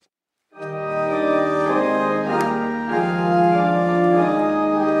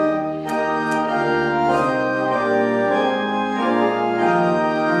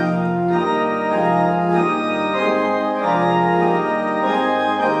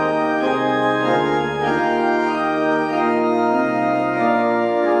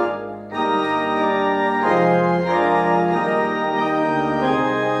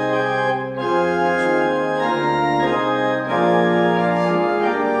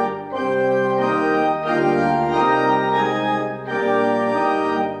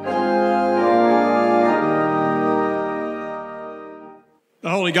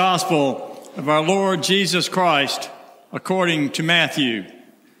gospel of our Lord Jesus Christ according to Matthew.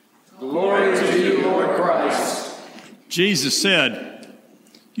 Glory to you, Lord Christ. Jesus said,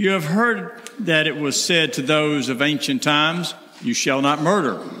 "You have heard that it was said to those of ancient times, 'You shall not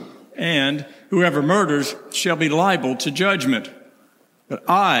murder,' and whoever murders shall be liable to judgment. But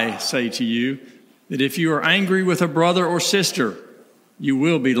I say to you that if you are angry with a brother or sister, you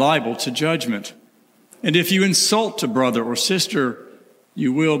will be liable to judgment. And if you insult a brother or sister,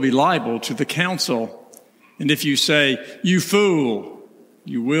 you will be liable to the council. And if you say, 'You fool,'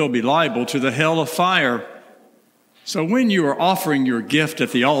 you will be liable to the hell of fire. So when you are offering your gift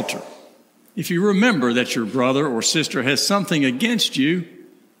at the altar, if you remember that your brother or sister has something against you,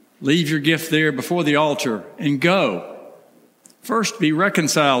 leave your gift there before the altar and go. First be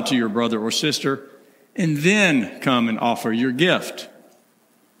reconciled to your brother or sister, and then come and offer your gift.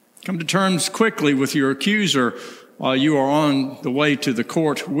 Come to terms quickly with your accuser while you are on the way to the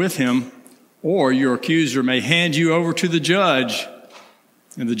court with him, or your accuser may hand you over to the judge,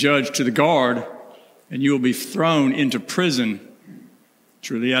 and the judge to the guard, and you will be thrown into prison.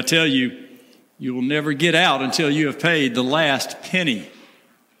 Truly, I tell you, you will never get out until you have paid the last penny.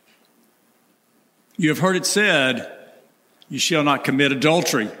 You have heard it said, 'You shall not commit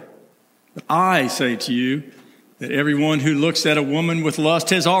adultery.' But I say to you that everyone who looks at a woman with lust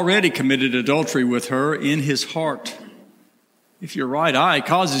has already committed adultery with her in his heart. If your right eye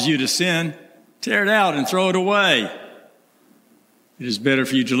causes you to sin, tear it out and throw it away. It is better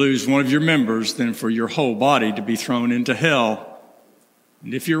for you to lose one of your members than for your whole body to be thrown into hell.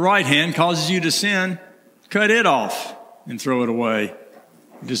 And if your right hand causes you to sin, cut it off and throw it away.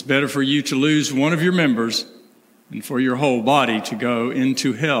 It is better for you to lose one of your members than for your whole body to go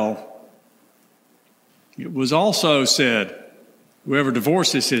into hell. It was also said, 'Whoever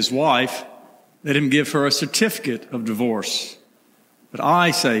divorces his wife, let him give her a certificate of divorce.' But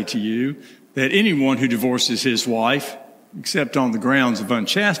I say to you that anyone who divorces his wife, except on the grounds of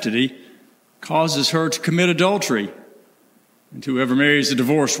unchastity, causes her to commit adultery. And whoever marries a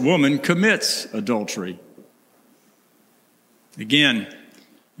divorced woman commits adultery. Again,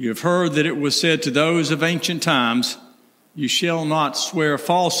 you have heard that it was said to those of ancient times, 'You shall not swear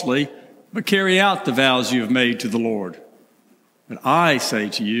falsely, but carry out the vows you have made to the Lord.' But I say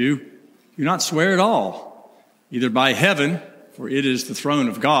to you, do not swear at all, either by heaven, for it is the throne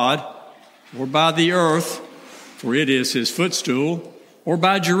of God, or by the earth, for it is his footstool, or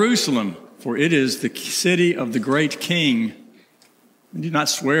by Jerusalem, for it is the city of the great King. And do not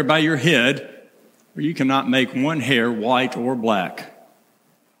swear by your head, for you cannot make one hair white or black.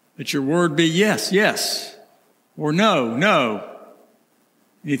 Let your word be yes, yes, or no, no.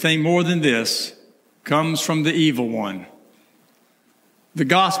 Anything more than this comes from the evil one." The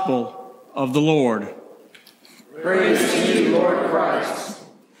gospel of the Lord. Praise to you, Lord Christ.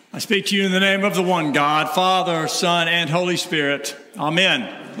 I speak to you in the name of the one God, Father, Son, and Holy Spirit. Amen.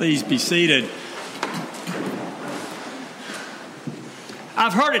 Please be seated.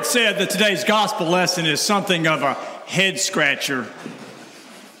 I've heard it said that today's gospel lesson is something of a head scratcher.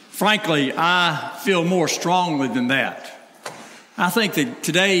 Frankly, I feel more strongly than that. I think that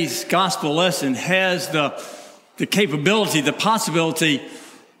today's gospel lesson has the capability, the possibility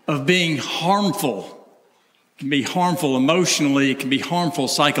of being harmful. It can be harmful emotionally. It can be harmful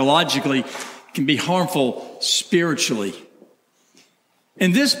psychologically. It can be harmful spiritually.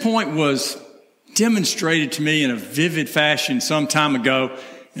 And this point was demonstrated to me in a vivid fashion some time ago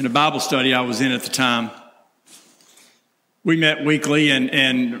in a Bible study I was in at the time. We met weekly,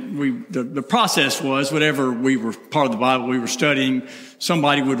 and the process was whatever we were part of the Bible we were studying,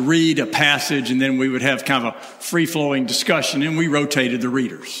 somebody would read a passage, and then we would have kind of a free-flowing discussion, and we rotated the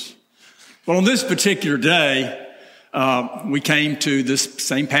readers. But on this particular day, we came to this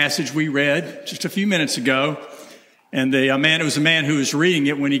same passage we read just a few minutes ago, and it was a man who was reading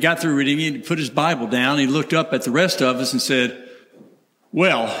it. When he got through reading it, he put his Bible down, he looked up at the rest of us and said,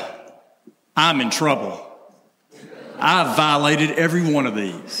 "Well, I'm in trouble. I've violated every one of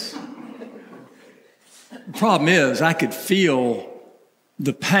these." The problem is I could feel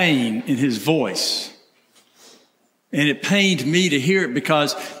the pain in his voice. And it pained me to hear it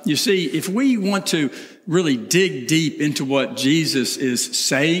because, you see, if we want to really dig deep into what Jesus is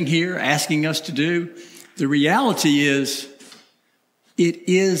saying here, asking us to do, the reality is it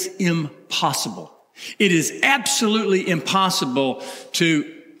is impossible. It is absolutely impossible to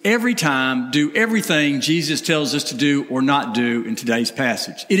every time do everything Jesus tells us to do or not do in today's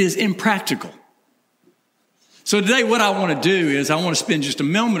passage. It is impractical. So today what I want to do is I want to spend just a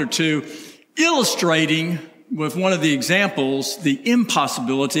moment or two illustrating with one of the examples the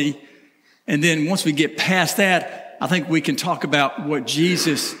impossibility, and then once we get past that, I think we can talk about what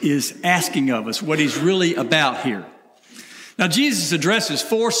Jesus is asking of us, what he's really about here. Now, Jesus addresses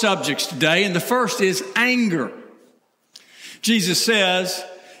 4 subjects today, and the first is anger. Jesus says,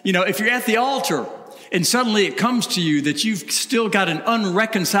 if you're at the altar and suddenly it comes to you that you've still got an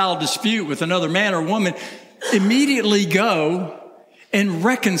unreconciled dispute with another man or woman, immediately go and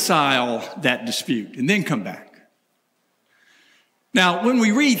reconcile that dispute and then come back. Now, when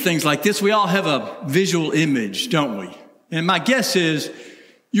we read things like this, we all have a visual image, don't we? And my guess is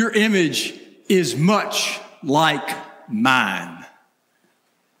your image is much like mine.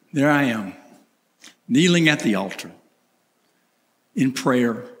 There I am, kneeling at the altar in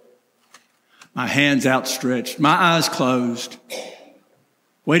prayer, my hands outstretched, my eyes closed,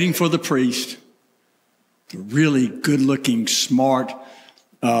 waiting for the priest, the really good-looking, smart,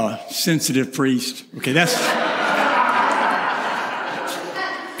 sensitive priest. Okay, that's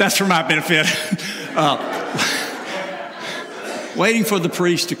for my benefit. Waiting for the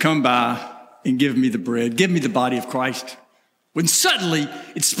priest to come by and give me the bread, give me the body of Christ. When suddenly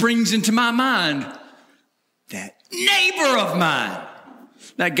it springs into my mind, that neighbor of mine,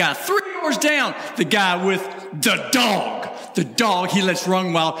 that guy 3 doors down, the guy with the dog he lets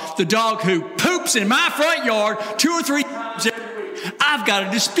run wild, the dog who poops in my front yard 2 or 3 times every week. I've got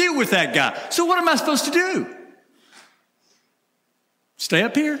a dispute with that guy. So what am I supposed to do? Stay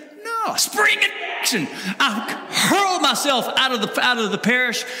up here? No, spring into action. I hurl myself out of the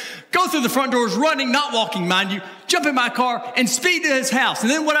parish, go through the front doors running, not walking, mind you, jump in my car and speed to his house.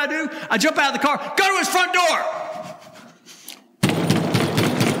 And then what I do, I jump out of the car, go to his front door.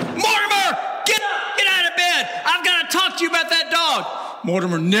 Mortimer, get out of bed. I've got to talk to you about that dog.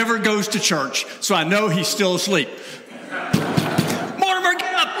 Mortimer never goes to church, so I know he's still asleep. Mortimer,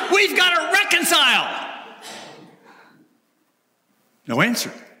 get up. We've got to reconcile. No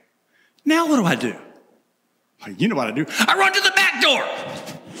answer. Now what do I do? Well, you know what I do. I run to the back door.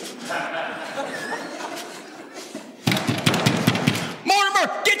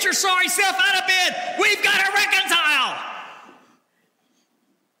 Mortimer, get your sorry self out of bed. We've got to reconcile.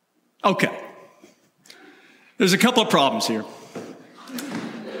 Okay. There's a couple of problems here.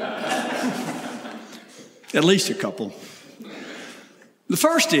 At least a couple. The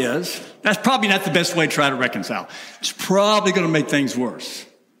first is, that's probably not the best way to try to reconcile. It's probably going to make things worse.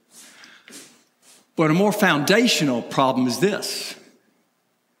 But a more foundational problem is this.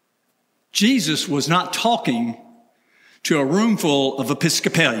 Jesus was not talking to a room full of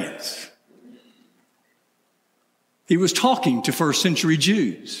Episcopalians. He was talking to first century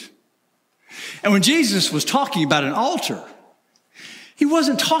Jews. And when Jesus was talking about an altar, he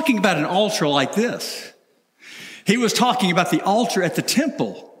wasn't talking about an altar like this. He was talking about the altar at the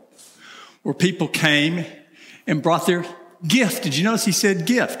temple where people came and brought their gift. Did you notice he said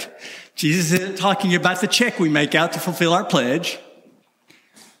gift? Jesus isn't talking about the check we make out to fulfill our pledge.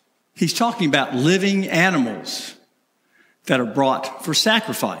 He's talking about living animals that are brought for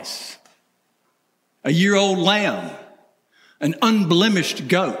sacrifice. A year-old lamb, an unblemished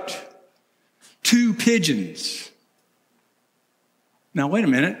goat, 2 pigeons. Now, wait a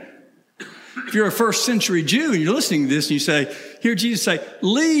minute. If you're a first century Jew and you're listening to this and you say, hear Jesus say,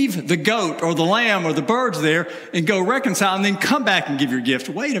 leave the goat or the lamb or the birds there and go reconcile and then come back and give your gift.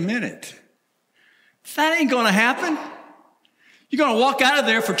 Wait a minute. That ain't going to happen. You're going to walk out of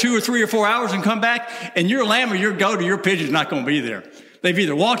there for 2 or 3 or 4 hours and come back and your lamb or your goat or your pigeon is not going to be there. They've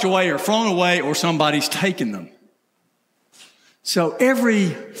either walked away or flown away or somebody's taken them. So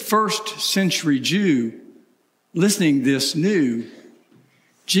every first century Jew listening to this knew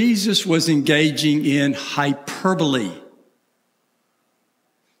Jesus was engaging in hyperbole.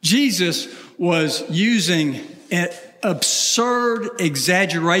 Jesus was using an absurd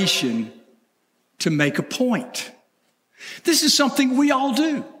exaggeration to make a point. This is something we all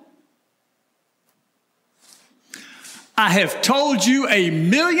do. I have told you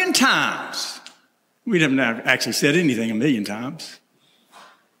 1,000,000 times. We haven't actually said anything 1,000,000 times.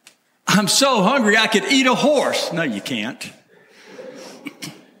 I'm so hungry I could eat a horse. No, you can't.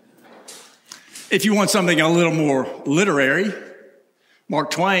 If you want something a little more literary, Mark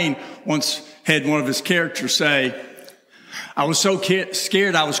Twain once had one of his characters say, I was so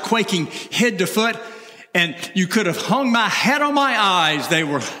scared I was quaking head to foot, and you could have hung my hat on my eyes. They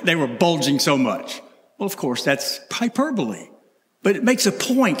were bulging so much. Well, of course, that's hyperbole, but it makes a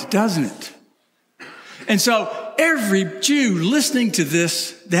point, doesn't it? And so every Jew listening to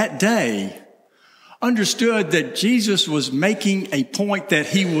this that day understood that Jesus was making a point that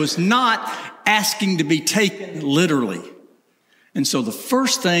he was not asking to be taken literally. And so the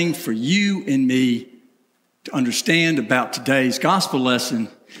first thing for you and me to understand about today's gospel lesson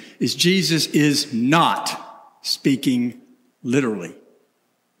is Jesus is not speaking literally.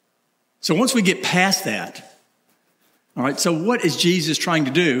 So once we get past that, all right, so what is Jesus trying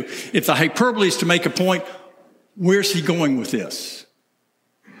to do? If the hyperbole is to make a point, where's he going with this?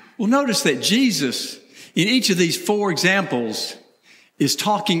 Well, notice that Jesus, in each of these 4 examples, is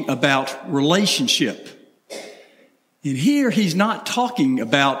talking about relationship. And here he's not talking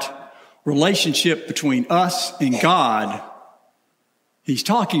about relationship between us and God. He's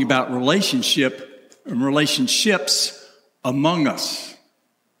talking about relationship and relationships among us.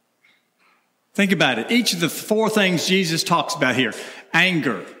 Think about it. Each of the 4 things Jesus talks about here,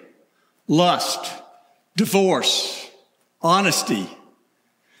 anger, lust, divorce, honesty,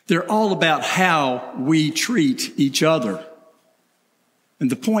 they're all about how we treat each other. And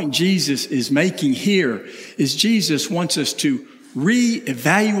the point Jesus is making here is Jesus wants us to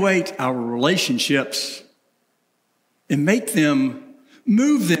reevaluate our relationships and move them,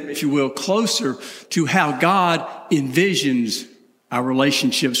 if you will, closer to how God envisions our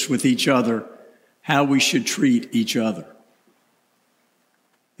relationships with each other, how we should treat each other.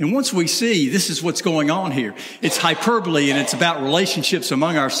 And once we see this is what's going on here, it's hyperbole and it's about relationships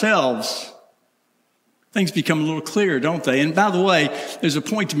among ourselves, things become a little clearer, don't they? And by the way, there's a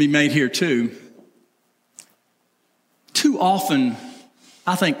point to be made here too. Too often,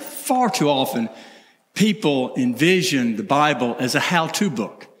 I think far too often, people envision the Bible as a how-to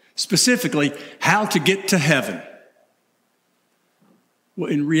book, specifically how to get to heaven.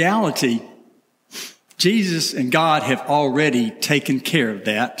 Well, in reality, Jesus and God have already taken care of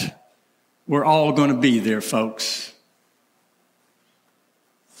that. We're all going to be there, folks.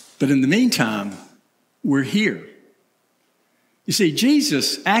 But in the meantime, we're here. You see,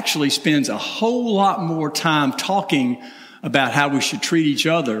 Jesus actually spends a whole lot more time talking about how we should treat each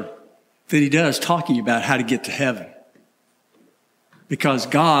other than he does talking about how to get to heaven. Because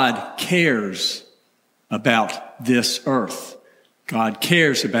God cares about this earth. God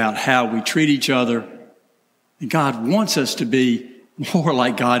cares about how we treat each other. And God wants us to be more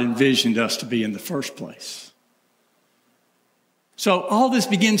like God envisioned us to be in the first place. So all this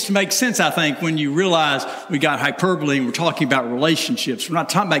begins to make sense, I think, when you realize we got hyperbole and we're talking about relationships. We're not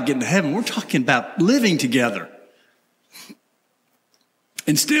talking about getting to heaven. We're talking about living together.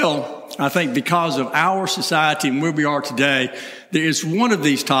 And still, I think because of our society and where we are today, there is one of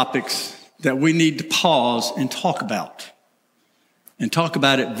these topics that we need to pause and talk about. And talk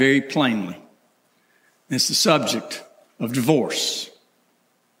about it very plainly. It's the subject of divorce.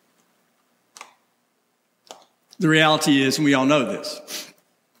 The reality is, and we all know this,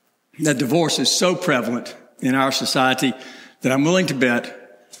 that divorce is so prevalent in our society that I'm willing to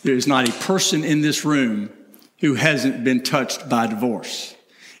bet there is not a person in this room who hasn't been touched by divorce,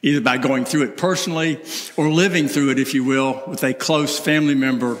 either by going through it personally or living through it, if you will, with a close family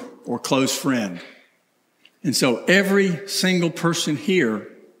member or close friend. And so every single person here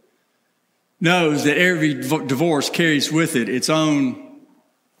knows that every divorce carries with it its own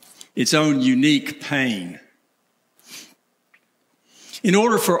unique pain. In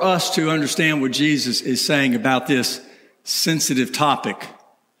order for us to understand what Jesus is saying about this sensitive topic,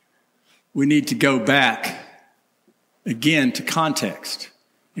 we need to go back again to context.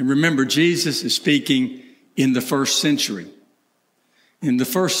 And remember, Jesus is speaking in the first century. In the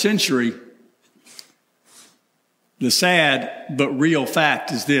first century, the sad but real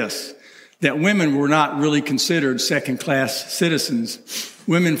fact is this, that women were not really considered second-class citizens.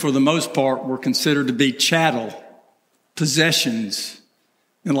 Women, for the most part, were considered to be chattel, possessions.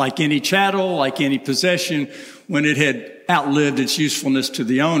 And like any chattel, like any possession, when it had outlived its usefulness to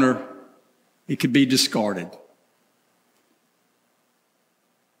the owner, it could be discarded.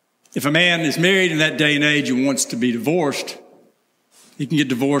 If a man is married in that day and age and wants to be divorced, he can get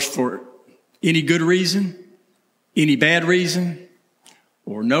divorced for any good reason, any bad reason,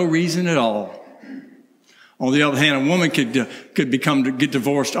 or no reason at all. On the other hand, a woman could get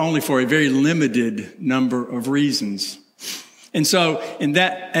divorced only for a very limited number of reasons. And so in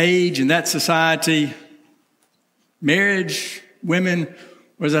that age, in that society, marriage, women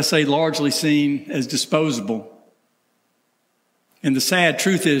were, as I say, largely seen as disposable. And the sad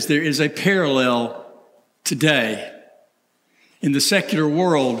truth is there is a parallel today. In the secular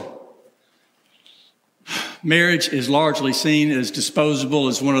world, marriage is largely seen as disposable,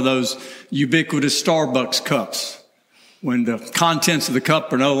 as one of those ubiquitous Starbucks cups. When the contents of the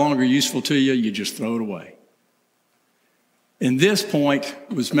cup are no longer useful to you, you just throw it away. And this point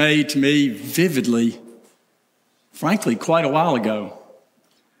was made to me vividly, frankly, quite a while ago.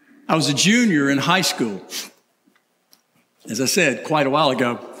 I was a junior in high school, as I said, quite a while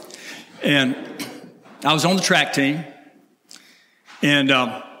ago. And I was on the track team. And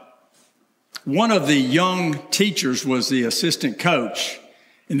one of the young teachers was the assistant coach.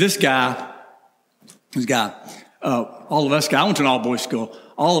 And this guy, all of us, I went to an all-boys school.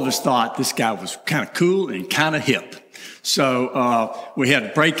 All of us thought this guy was kind of cool and kind of hip. So we had a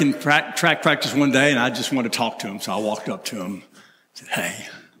break in track practice one day, and I just wanted to talk to him. So I walked up to him and said, hey.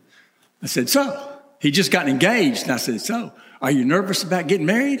 I said, so, he just got engaged. And I said, so, are you nervous about getting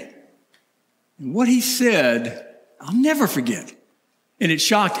married? And what he said, I'll never forget. And it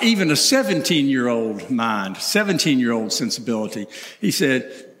shocked even a 17-year-old mind, 17-year-old sensibility. He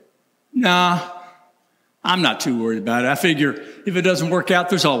said, nah, I'm not too worried about it. I figure if it doesn't work out,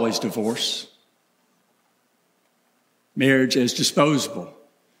 there's always divorce. Marriage as disposable.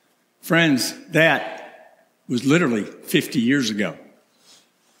 Friends, that was literally 50 years ago.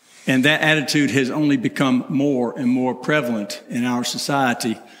 And that attitude has only become more and more prevalent in our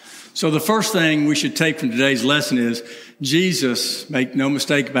society. So the first thing we should take from today's lesson is Jesus, make no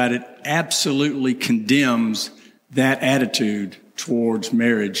mistake about it, absolutely condemns that attitude towards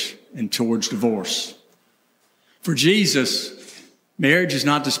marriage and towards divorce. For Jesus, marriage is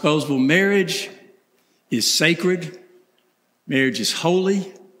not disposable. Marriage is sacred. Marriage is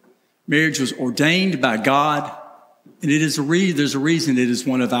holy. Marriage was ordained by God. And there's a reason it is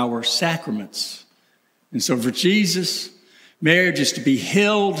one of our sacraments. And so for Jesus, marriage is to be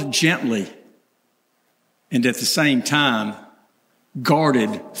held gently and at the same time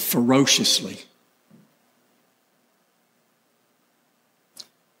guarded ferociously.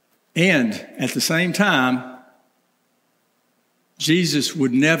 And at the same time, Jesus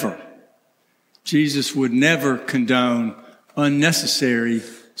would never condone unnecessary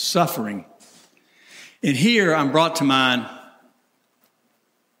suffering. And here I'm brought to mind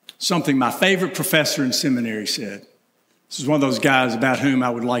something my favorite professor in seminary said. This is one of those guys about whom I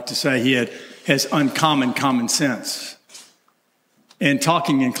would like to say he has uncommon common sense. And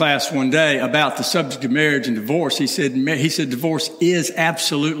talking in class one day about the subject of marriage and divorce, he said divorce is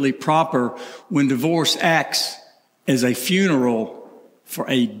absolutely proper when divorce acts as a funeral for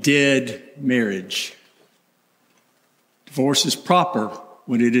a dead marriage. Divorce is proper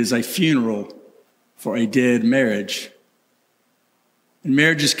when it is a funeral for a dead marriage. And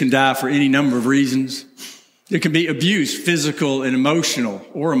marriages can die for any number of reasons. There can be abuse, physical and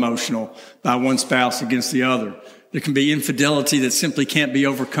emotional, by one spouse against the other. There can be infidelity that simply can't be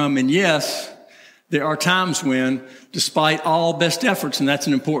overcome. And yes, there are times when, despite all best efforts, and that's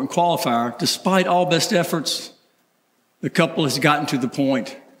an important qualifier, despite all best efforts, the couple has gotten to the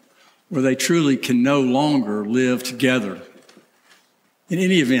point where they truly can no longer live together. In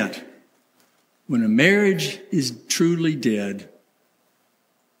any event, when a marriage is truly dead,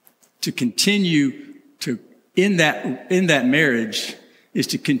 to continue to in that marriage is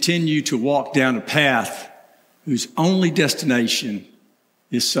to continue to walk down a path whose only destination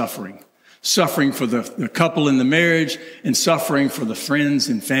is suffering. Suffering for the couple in the marriage and suffering for the friends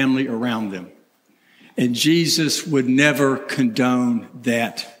and family around them. And Jesus would never condone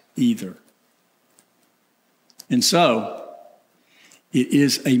that either. And so, it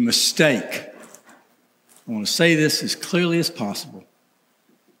is a mistake. I want to say this as clearly as possible.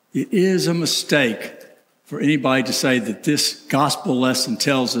 It is a mistake for anybody to say that this gospel lesson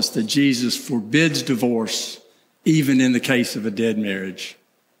tells us that Jesus forbids divorce even in the case of a dead marriage.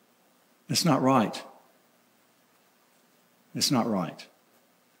 That's not right. That's not right.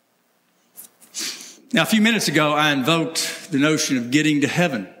 Now, a few minutes ago, I invoked the notion of getting to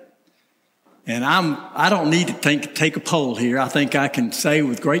heaven. And I don't need to take a poll here. I think I can say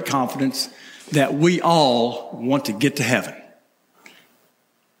with great confidence that we all want to get to heaven.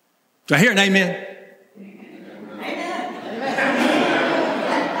 Do I hear an amen?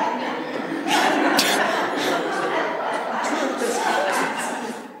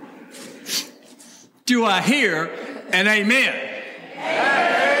 Do I hear an amen?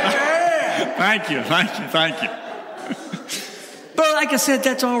 Thank you. But like I said,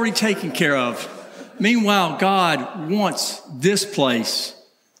 that's already taken care of. Meanwhile, God wants this place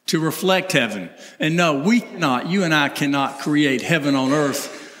to reflect heaven. And no, you and I cannot create heaven on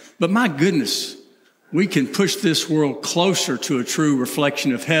earth. But my goodness, we can push this world closer to a true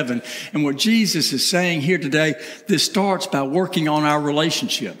reflection of heaven. And what Jesus is saying here today, this starts by working on our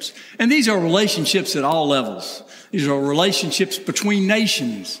relationships. And these are relationships at all levels. These are relationships between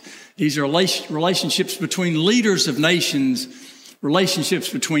nations. These are relationships between leaders of nations, relationships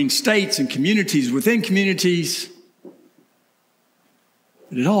between states and communities within communities.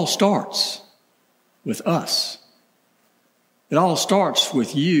 But it all starts with us. It all starts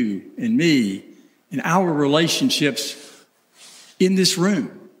with you and me and our relationships in this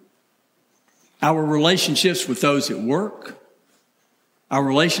room. Our relationships with those at work, our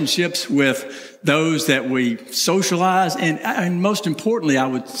relationships with those that we socialize, and most importantly, I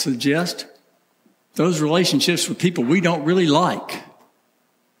would suggest, those relationships with people we don't really like,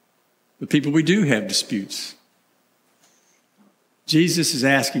 the people we do have disputes. Jesus is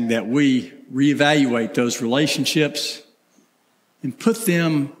asking that we reevaluate those relationships and put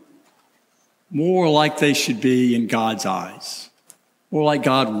them more like they should be in God's eyes, more like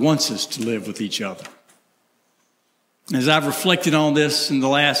God wants us to live with each other. As I've reflected on this in the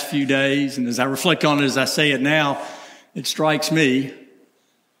last few days, and as I reflect on it as I say it now, it strikes me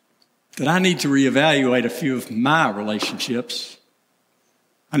that I need to reevaluate a few of my relationships.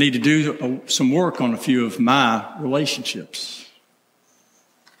 I need to do some work on a few of my relationships.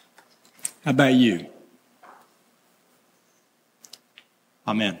 How about you?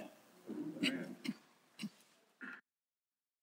 Amen.